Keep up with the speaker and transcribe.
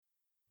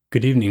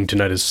Good evening.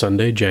 Tonight is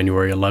Sunday,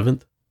 January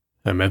 11th.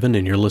 I'm Evan,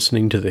 and you're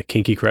listening to the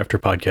Kinky Crafter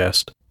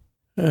podcast.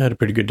 I had a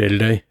pretty good day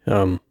today.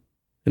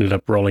 Ended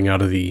up rolling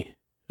out of the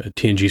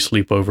TNG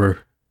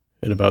sleepover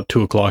at about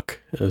 2 o'clock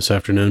this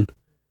afternoon.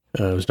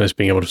 It was nice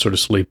being able to sort of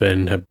sleep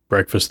in, have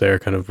breakfast there,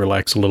 kind of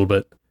relax a little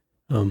bit.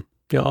 All in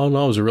all,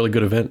 it was a really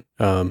good event.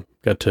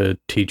 Got to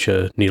teach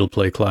a needle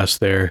play class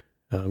there.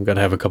 Got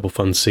to have a couple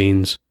fun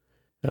scenes.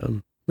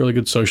 Really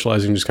good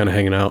socializing, just kind of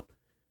hanging out.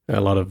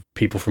 A lot of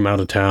people from out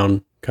of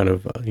town, kind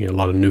of, a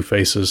lot of new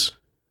faces,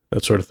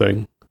 that sort of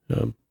thing.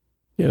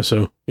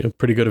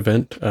 Pretty good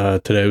event.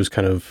 Today was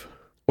kind of,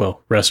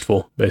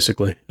 restful,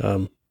 basically.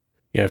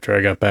 After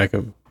I got back,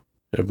 I've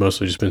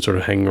mostly just been sort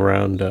of hanging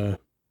around,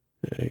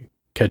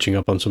 catching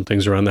up on some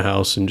things around the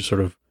house and just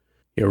sort of,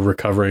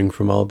 recovering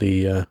from all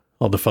the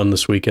fun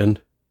this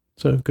weekend.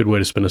 So good way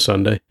to spend a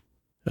Sunday.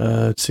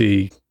 Let's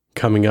see,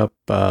 coming up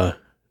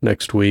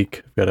next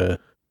week, I've got a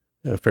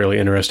fairly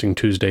interesting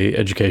Tuesday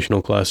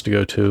educational class to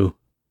go to.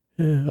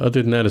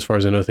 Other than that, as far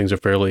as I know, things are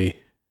fairly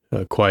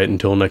quiet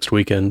until next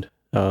weekend.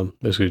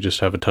 Basically just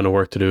have a ton of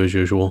work to do as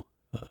usual.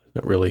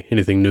 Not really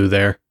anything new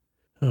there.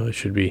 It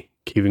should be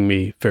keeping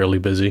me fairly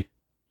busy.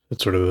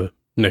 That's sort of the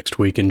next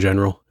week in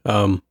general.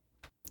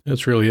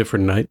 That's really it for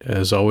tonight.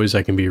 As always,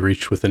 I can be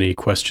reached with any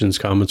questions,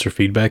 comments, or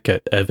feedback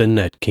at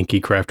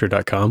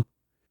evan@kinkycrafter.com.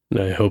 And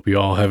I hope you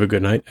all have a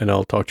good night, and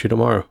I'll talk to you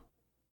tomorrow.